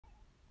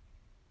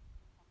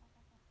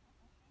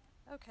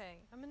Okay,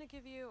 I'm going to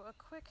give you a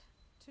quick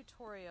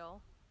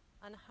tutorial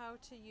on how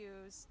to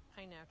use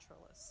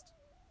iNaturalist.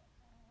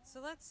 So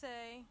let's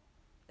say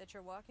that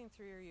you're walking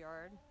through your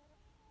yard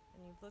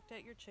and you've looked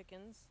at your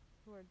chickens,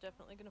 who are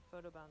definitely going to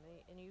photobomb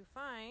me, and you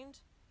find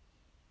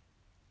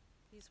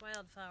these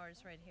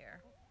wildflowers right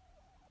here.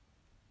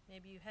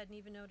 Maybe you hadn't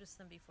even noticed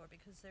them before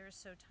because they're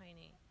so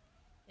tiny.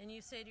 And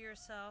you say to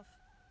yourself,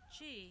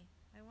 gee,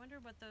 I wonder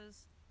what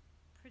those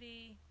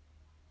pretty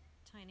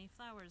tiny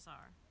flowers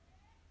are.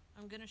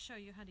 I'm going to show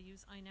you how to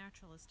use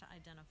iNaturalist to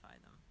identify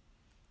them.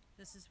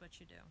 This is what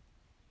you do.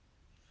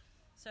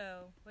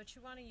 So what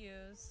you want to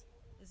use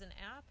is an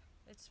app,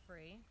 it's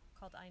free,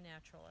 called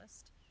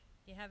iNaturalist.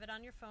 You have it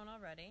on your phone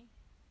already.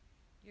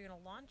 You're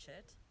going to launch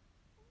it,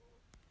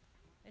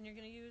 and you're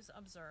going to use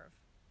Observe.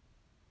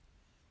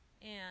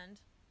 And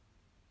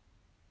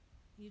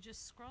you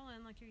just scroll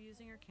in like you're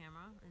using your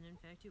camera, and in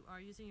fact you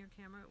are using your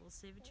camera. It will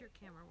save it to your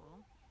camera roll.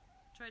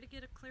 Try to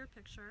get a clear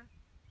picture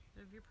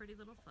of your pretty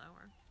little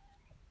flower.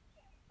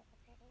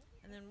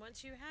 And then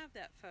once you have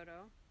that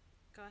photo,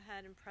 go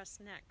ahead and press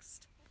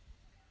Next.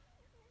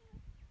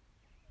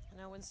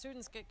 Now when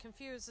students get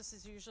confused, this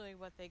is usually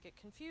what they get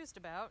confused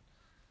about.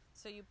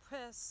 So you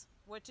press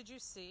What did you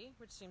see,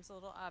 which seems a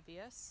little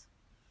obvious.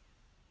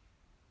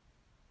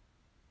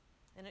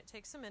 And it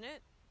takes a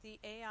minute. The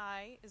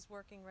AI is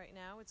working right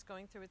now. It's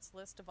going through its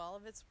list of all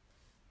of its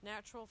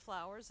natural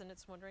flowers and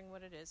it's wondering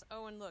what it is.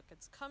 Oh, and look,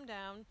 it's come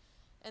down.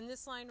 And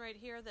this line right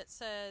here that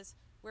says,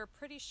 we're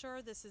pretty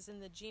sure this is in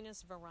the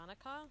genus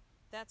Veronica,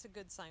 that's a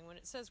good sign. When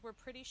it says we're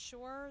pretty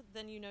sure,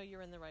 then you know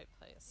you're in the right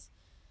place.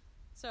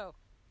 So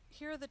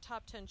here are the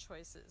top 10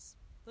 choices.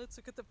 Let's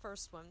look at the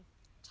first one.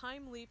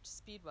 Time-leafed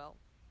speedwell.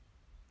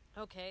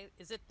 Okay,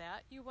 is it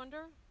that, you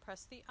wonder?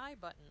 Press the I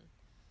button.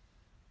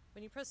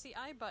 When you press the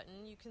I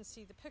button, you can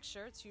see the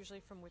picture. It's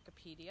usually from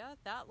Wikipedia.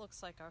 That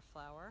looks like our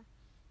flower.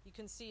 You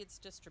can see its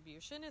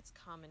distribution. It's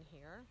common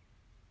here.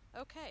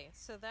 Okay,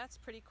 so that's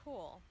pretty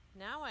cool.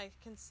 Now I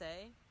can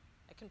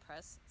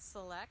press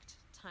Select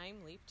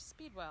Time-leafed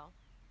speedwell.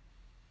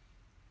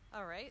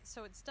 Alright,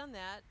 so it's done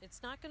that.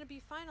 It's not going to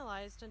be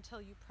finalized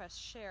until you press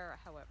Share,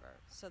 however.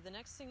 So the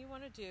next thing you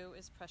want to do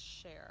is press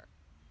Share.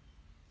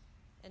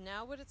 And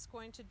now what it's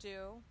going to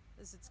do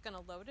is it's going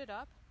to load it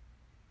up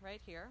right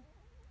here.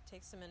 It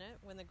takes a minute.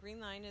 When the green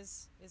line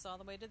is all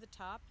the way to the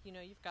top, you know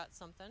you've got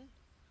something.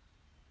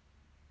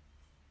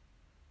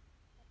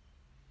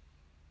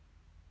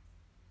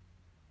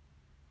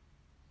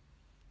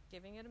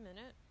 Giving it a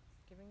minute.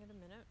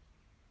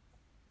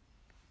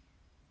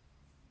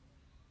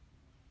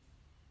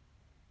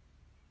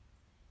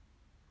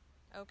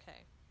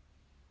 Okay,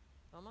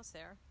 almost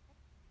there.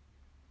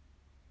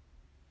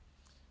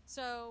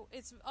 So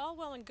it's all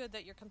well and good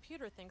that your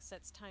computer thinks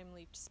that's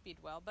time-leafed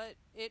speedwell, but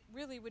it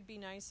really would be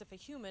nice if a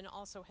human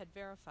also had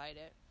verified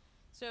it.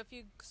 So if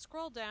you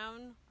scroll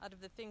down out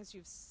of the things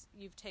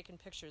you've taken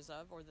pictures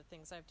of, or the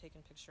things I've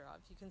taken picture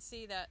of, you can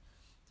see that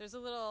there's a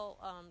little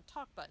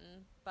talk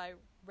button by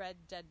Red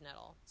Dead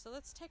Nettle. So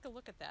let's take a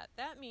look at that.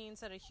 That means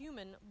that a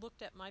human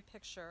looked at my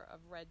picture of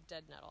Red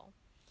Dead Nettle.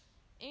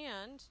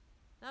 And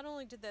not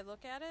only did they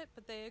look at it,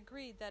 but they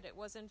agreed that it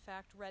was in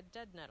fact Red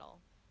Dead Nettle.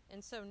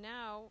 And so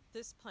now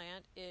this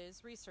plant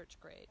is research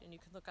grade, and you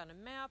can look on a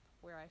map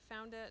where I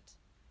found it.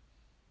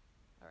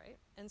 All right,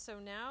 and so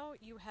now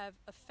you have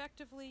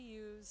effectively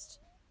used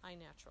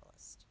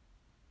iNaturalist.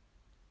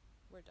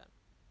 We're done.